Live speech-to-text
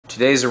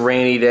Today's a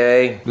rainy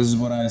day. This is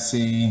what I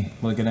see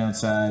looking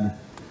outside.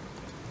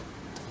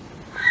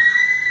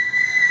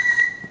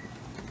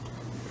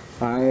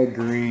 I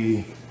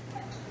agree.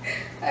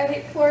 I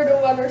hate Florida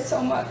weather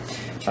so much.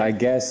 I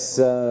guess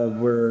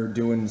we're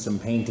doing some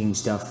painting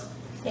stuff.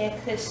 Yeah,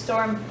 there's a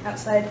storm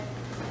outside.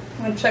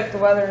 I'm gonna check the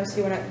weather and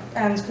see when it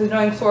ends, because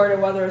knowing Florida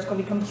weather is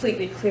gonna be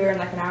completely clear in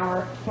like an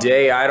hour.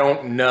 Day, I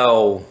don't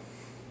know.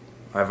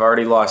 I've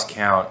already lost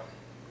count.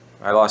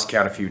 I lost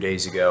count a few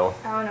days ago.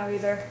 I don't know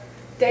either.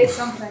 Day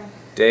something.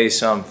 Day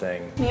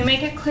something. Can you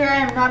make it clear I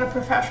am not a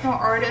professional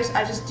artist?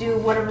 I just do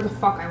whatever the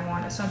fuck I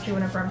want, essentially,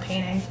 whenever I'm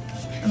painting.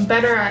 I'm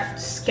better at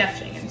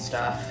sketching and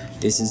stuff.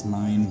 This is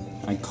mine.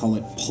 I call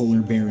it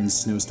Polar Bear and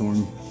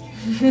Snowstorm.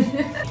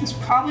 This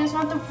probably is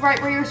not the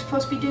right way you're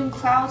supposed to be doing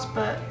clouds,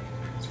 but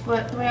it's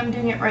the way I'm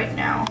doing it right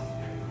now.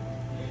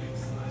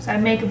 So I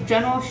make a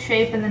general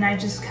shape and then I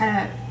just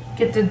kind of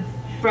get the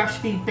brush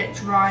to be a bit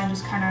dry and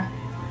just kind of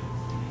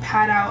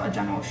pat out a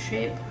general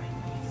shape.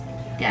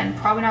 Again,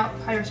 probably not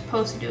how you're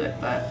supposed to do it,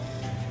 but...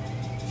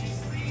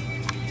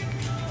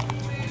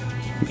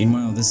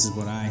 Meanwhile, this is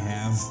what I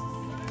have.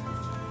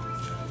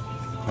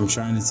 I'm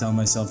trying to tell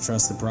myself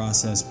trust the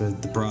process,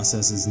 but the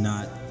process is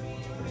not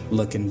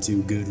looking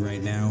too good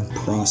right now.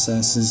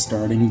 Process is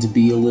starting to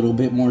be a little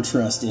bit more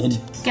trusted.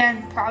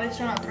 Again, probably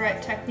still not the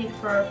right technique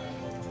for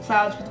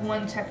clouds, but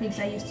one technique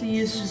I used to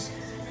use is just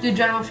do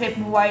general shape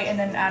in white and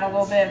then add a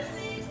little bit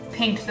of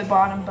pink to the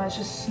bottom, but it's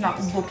just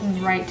not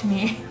looking right to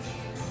me.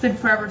 It's been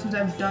forever since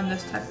I've done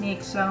this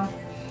technique, so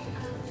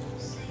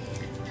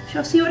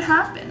shall see what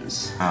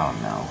happens. Oh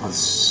no, let's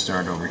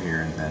start over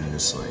here and then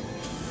just like...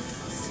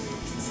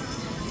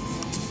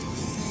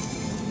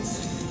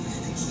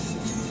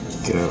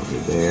 get over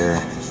there.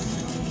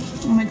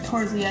 I'm like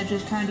towards the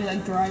edges, kind of do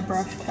like dry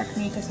brush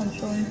technique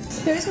essentially.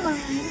 Here's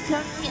mine.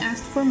 Not really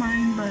asked for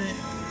mine, but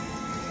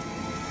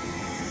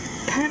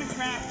kind of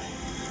crap.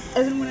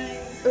 Isn't what I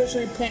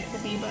originally planned it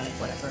to be, but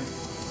whatever.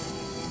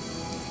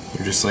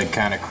 You're just like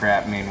kind of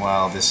crap.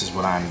 Meanwhile, this is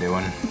what I'm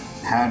doing.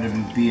 How to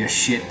be a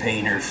shit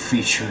painter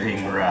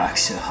featuring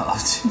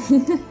Roxalt.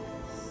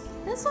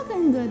 It's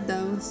looking good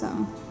though,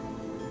 so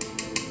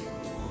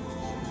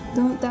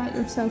don't doubt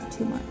yourself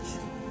too much.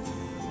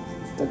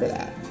 Look at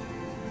that.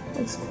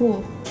 Looks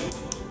cool.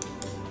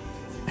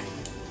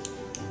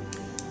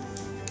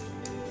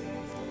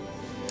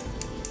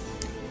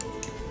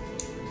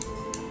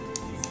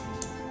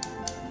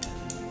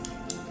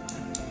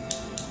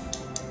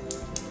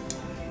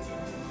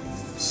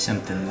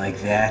 Something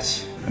like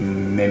that.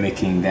 I'm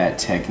mimicking that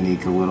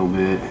technique a little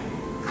bit.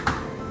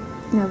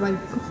 Yeah,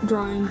 like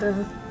drawing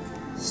the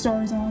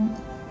stars on.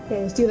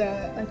 Okay, let's do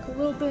that like a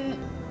little bit.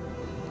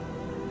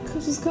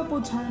 Just a couple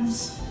of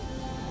times.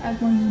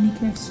 Add more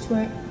uniqueness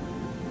to it.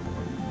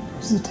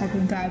 This is a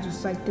technique I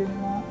just like doing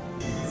a lot.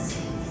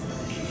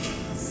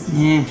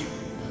 Yeah.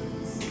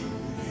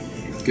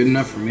 Good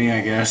enough for me,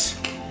 I guess.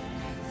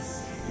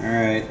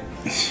 Alright.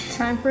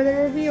 Time for the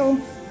reveal.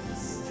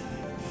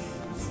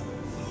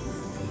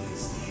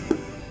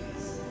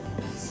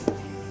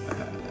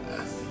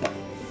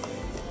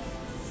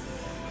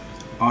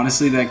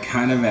 Honestly, that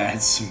kind of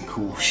adds some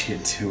cool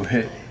shit to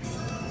it.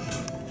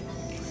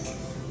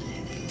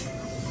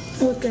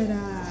 Look at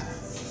that.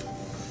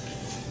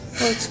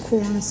 Looks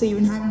cool, honestly.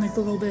 Even having like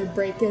a little bit of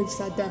breakage,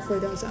 that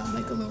definitely does add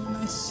like a little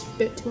nice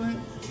bit to it.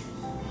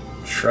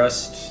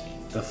 Trust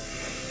the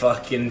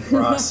fucking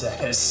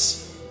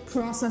process.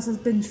 Process has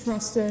been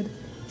trusted.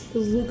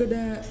 Just look at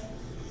that.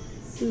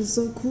 This is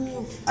so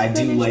cool. I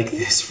do like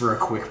this for a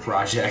quick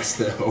project,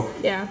 though.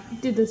 Yeah,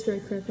 did this very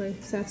quickly.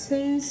 So that's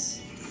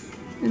his,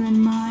 and then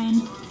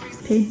mine.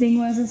 Painting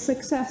was a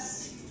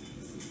success.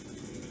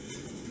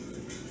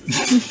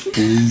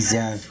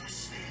 Pizza.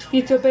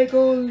 Pizza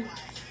bagel.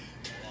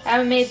 I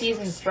haven't made these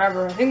in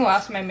forever. I think the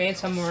last time I made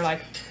some were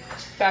like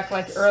back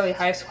like early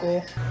high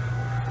school.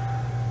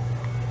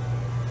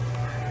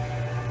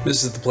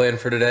 This is the plan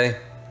for today.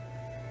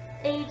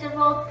 Age of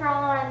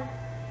Ultron.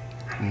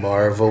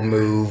 Marvel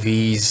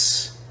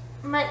movies.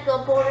 Might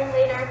go bowling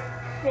later.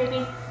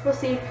 Maybe. We'll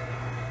see.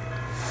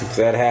 If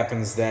that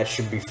happens, that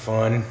should be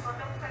fun.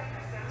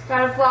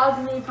 Got a vlog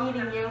of me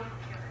beating you.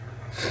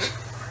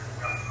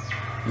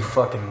 You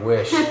fucking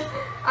wish.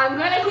 I'm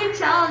gonna keep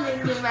challenging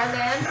you, my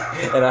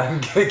man. And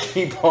I'm gonna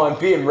keep on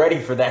being ready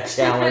for that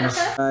challenge.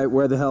 Alright,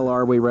 where the hell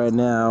are we right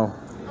now?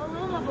 A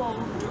Luna Bowl.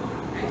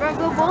 We're gonna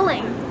go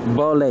bowling.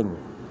 Bowling.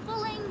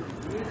 Bowling.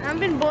 I haven't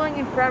been bowling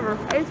in forever.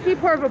 I used to be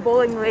part of a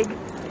bowling league.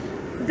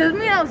 It doesn't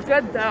mean I was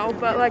good though,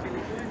 but like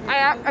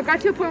I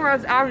got to a point where I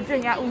was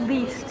averaging at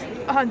least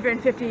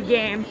 150 a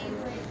game.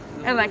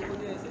 And like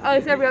at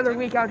least every other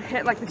week I would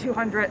hit like the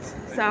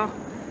 200s. So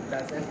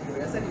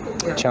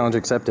challenge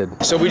accepted.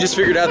 So we just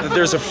figured out that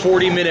there's a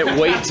 40-minute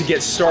wait to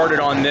get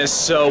started on this,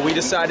 so we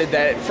decided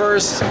that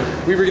first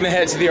we were gonna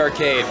head to the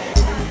arcade.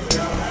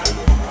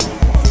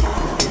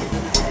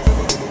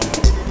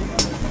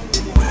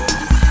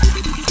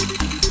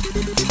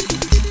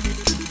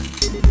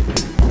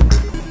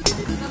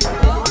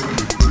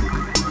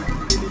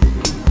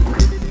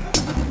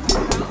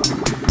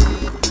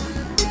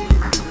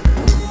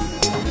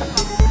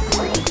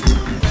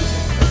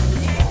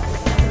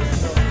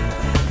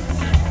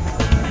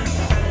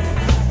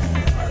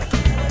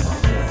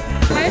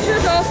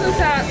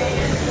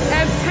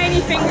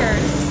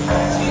 fingers.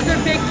 These are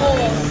big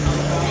bowls.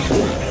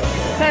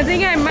 So I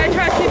think I might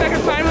try to see if I can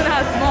find one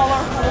that has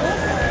smaller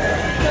holes.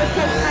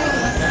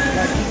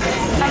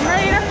 I'm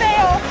ready to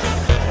fail.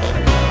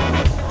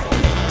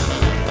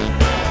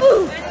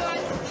 Ooh.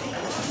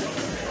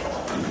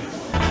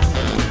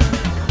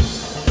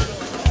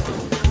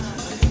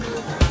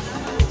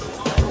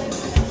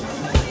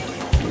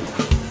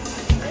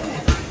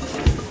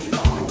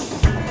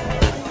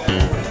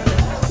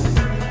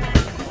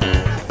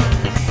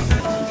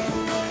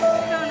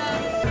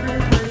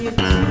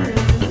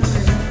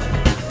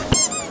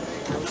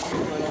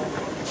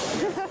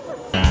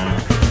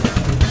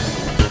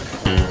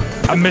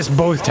 I missed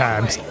both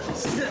times.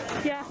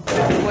 Yeah.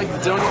 Like,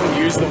 don't even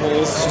use the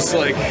holes, just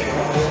like...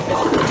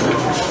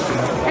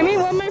 I mean,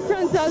 one of my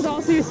friends does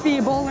also use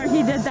speed bowler.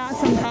 He did that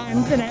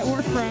sometimes, and it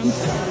worked for him.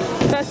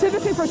 But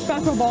typically for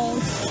special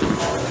bowls.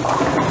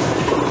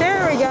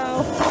 There we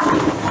go.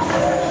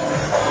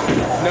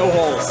 No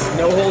holes.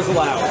 No holes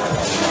allowed.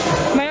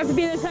 Might have to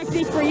be the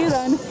technique for you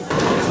then.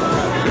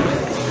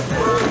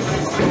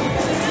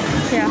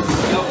 Yeah.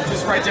 Nope,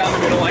 just right down the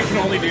middle. I can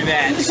only do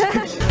that.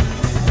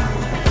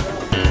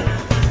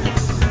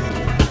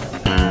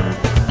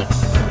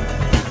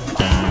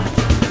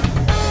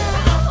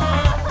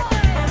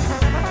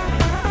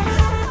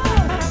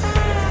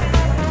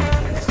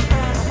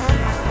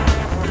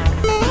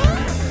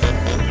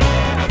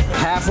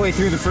 Halfway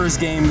through the first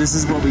game, this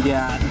is what we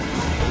got.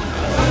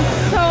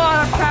 So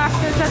out of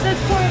practice. At this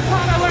point in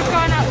time, I would have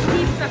gone at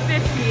least to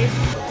 50.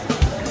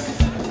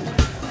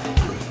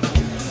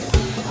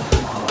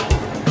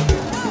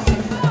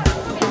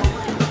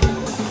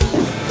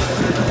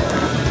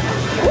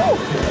 Woo!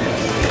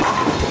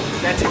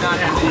 That did not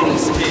have any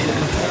spin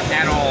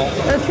at all.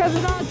 That's because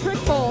it's not a trick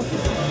bowl.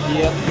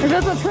 Yep. If it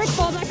was a trick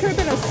bowl, that could have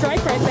been a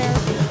strike right there.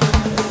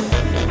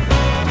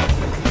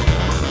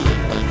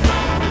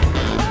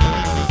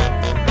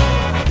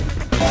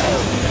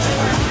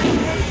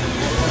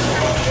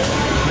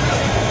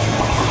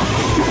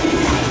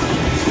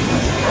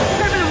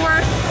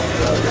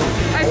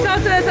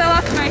 As I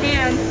left my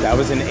hand. That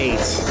was an 8.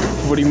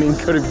 What do you mean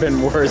could have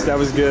been worse? That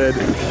was good.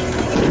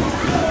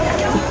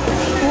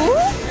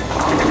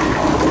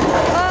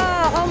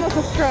 Oh, almost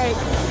a strike.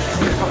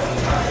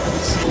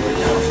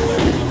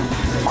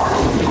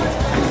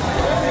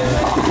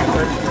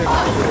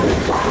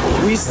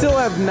 We still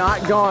have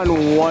not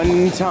gone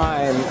one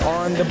time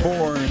on the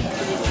board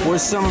where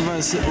some of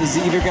us has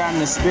either gotten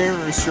a spare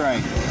or a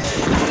strike.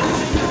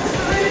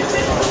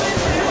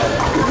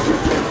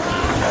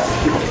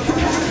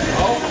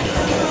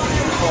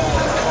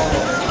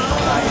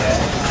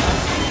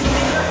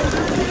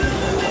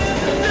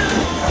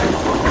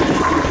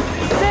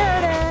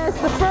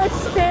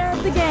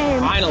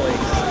 Finally.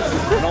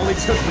 It only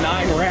took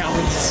 9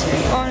 rounds.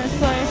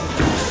 Honestly.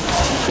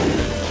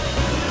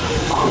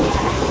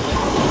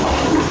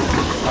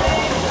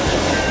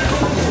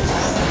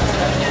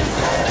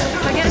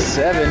 I get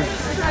 7.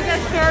 I get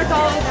spares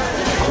all over.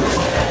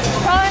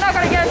 Probably not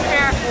gonna get a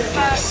spare,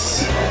 but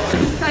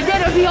if I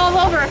did, it would be all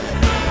over.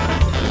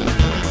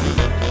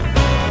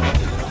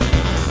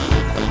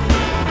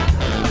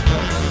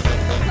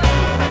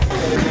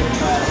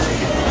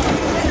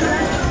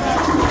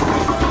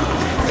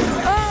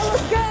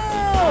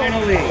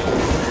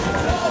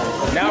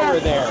 Now we're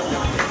there.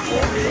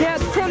 Yeah,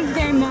 it's Tim's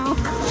game now.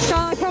 So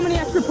like how many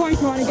extra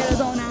points you want to get is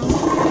all now.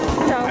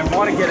 So. I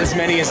want to get as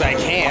many as I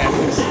can.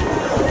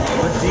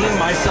 Redeem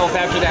myself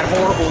after that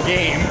horrible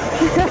game.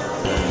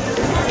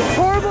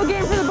 Horrible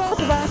game for the both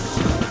of us.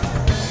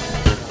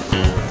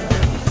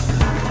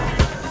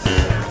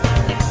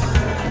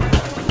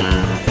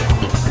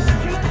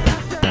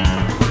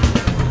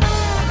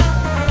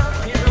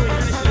 Can't really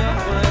finish it up,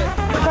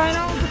 but...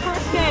 Final, the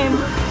first game.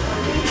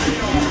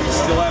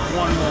 Still have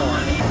one more.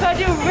 So I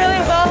do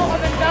really well on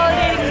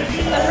invalidating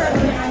the first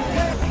game.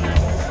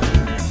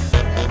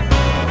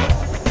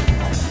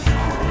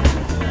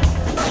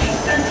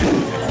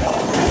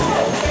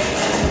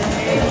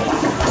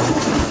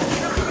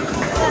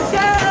 Let's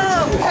go!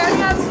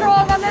 Starting out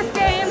strong on this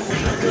game.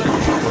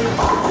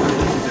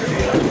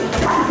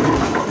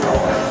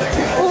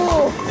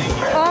 Ooh,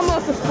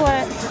 almost a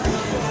split.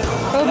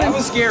 That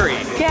was scary.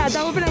 Yeah,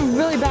 that would have been a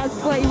really bad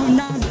split. You would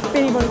not have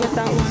been able to get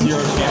that one.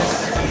 0 chance.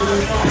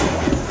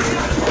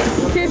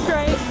 2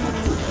 straight.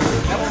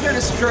 That would have been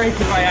a strike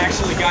if I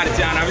actually got it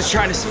down. I was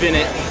trying to spin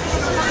it.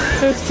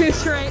 It was 2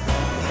 straight.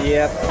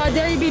 Yep. How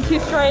dare you be 2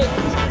 straight?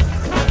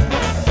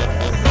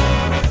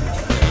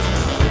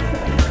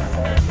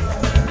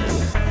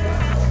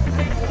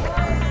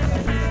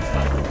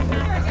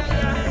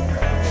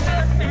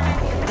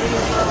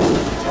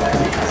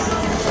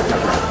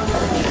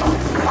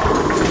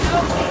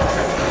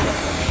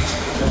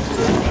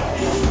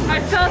 I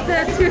felt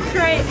it, 2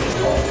 straight.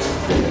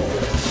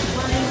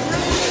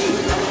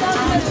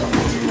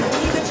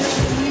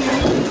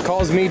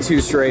 Calls me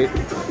 2 straight.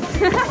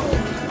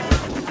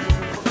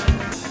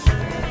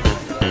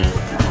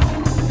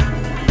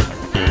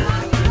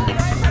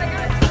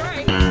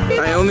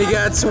 I only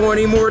got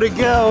 20 more to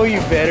go. You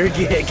better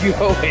get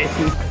going.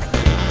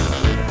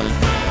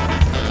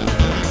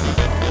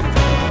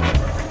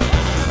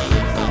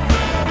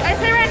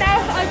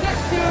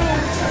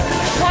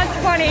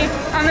 2020,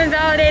 I'm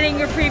invalidating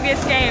your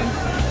previous game.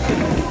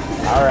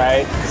 All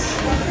right. I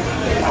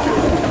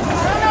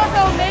don't know if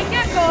they'll make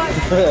it, but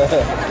it's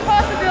a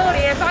possibility.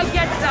 If I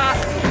get that,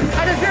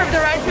 I deserve the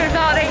right to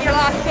invalidate your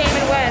last game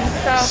and win,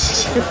 so.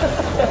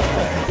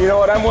 You know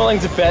what, I'm willing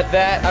to bet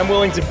that. I'm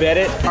willing to bet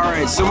it. All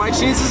right, so my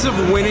chances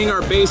of winning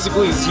are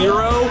basically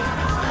 0,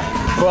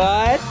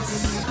 but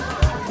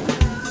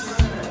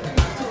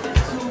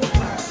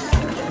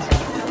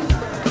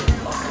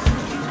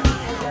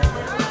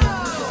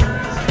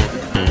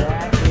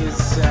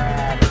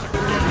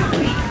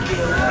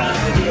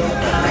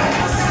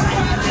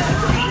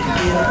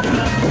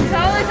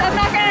I'm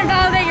not going to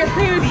invalidate your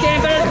previous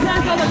game, but it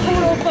depends on the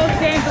total of both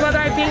games and whether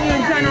I beat you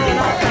in general or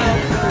not.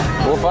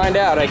 So. We'll find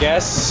out, I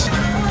guess.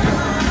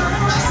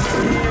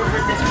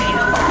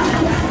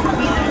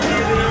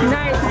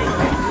 Nice.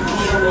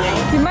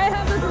 You might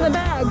have this in the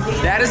bag.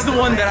 That is the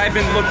one that I've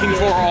been looking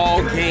for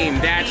all game,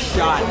 that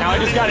shot. Now I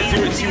just got to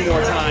do it 2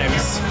 more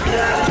times.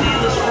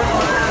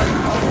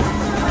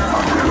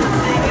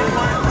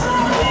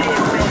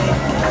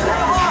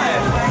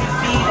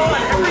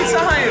 Every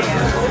time.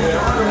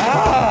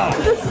 Ah.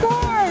 The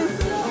scores.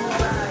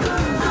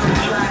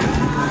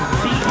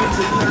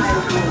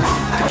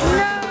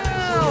 No.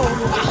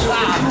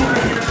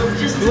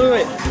 Blew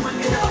it.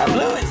 I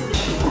blew it.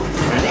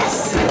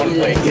 One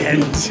play again.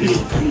 If you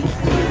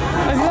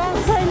want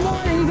to play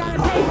more, then you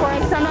gotta pay for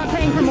it, so I'm not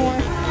paying for more.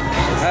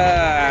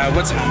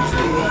 What's it?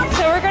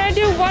 So we're gonna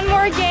do one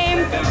more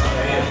game.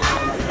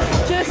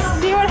 Just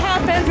see what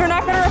happens. We're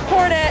not gonna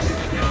record it.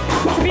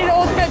 To be the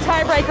ultimate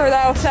tiebreaker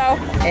though, so.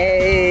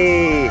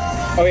 Hey.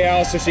 Oh yeah,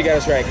 also she got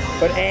a strike.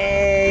 But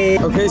hey.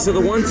 Okay, so the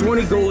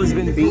 120 goal has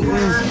been beaten.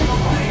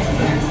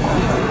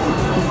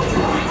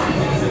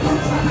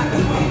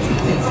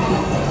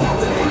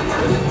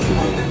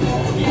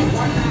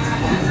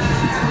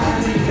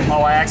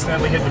 Oh, I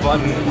accidentally hit the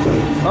button.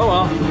 Oh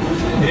well.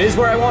 It is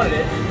where I wanted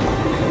it.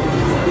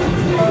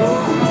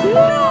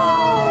 No!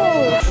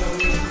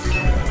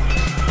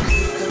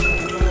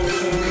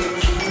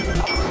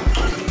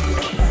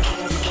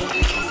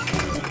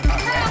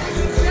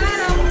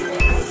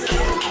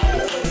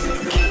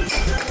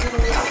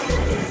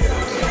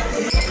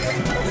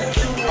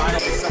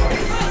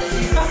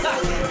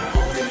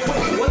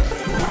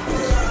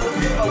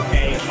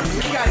 Okay,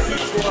 we gotta keep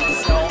score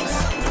ourselves.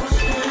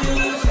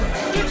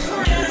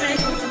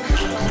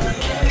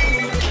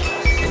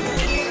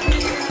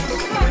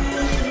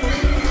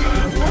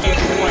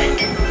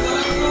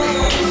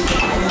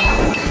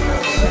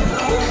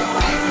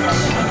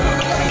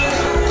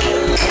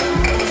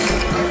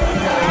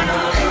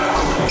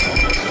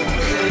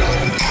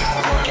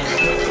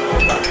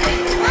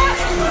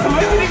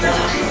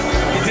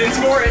 It didn't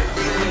score it.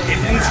 It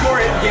didn't score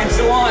it. Game's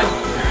still on.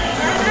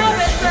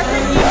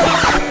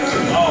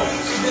 Oh.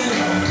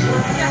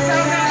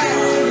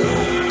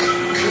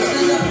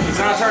 It's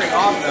not turning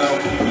off though.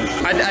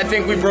 I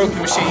think we broke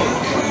the machine.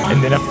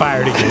 And then I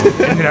fired again.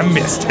 And then I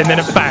missed. And then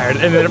I fired.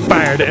 And then I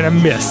fired. And I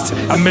missed.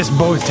 I missed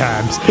both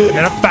times. And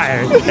then I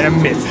fired. And I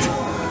missed.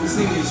 This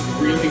thing is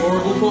really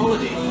horrible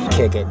quality.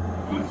 Kick it.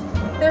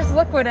 There's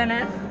liquid in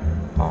it.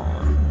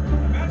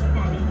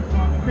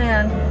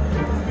 Man.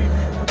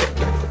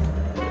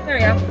 There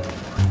we go.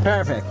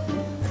 Perfect.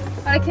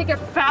 I had to kick it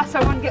fast so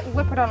I wouldn't get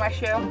liquid on my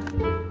shoe.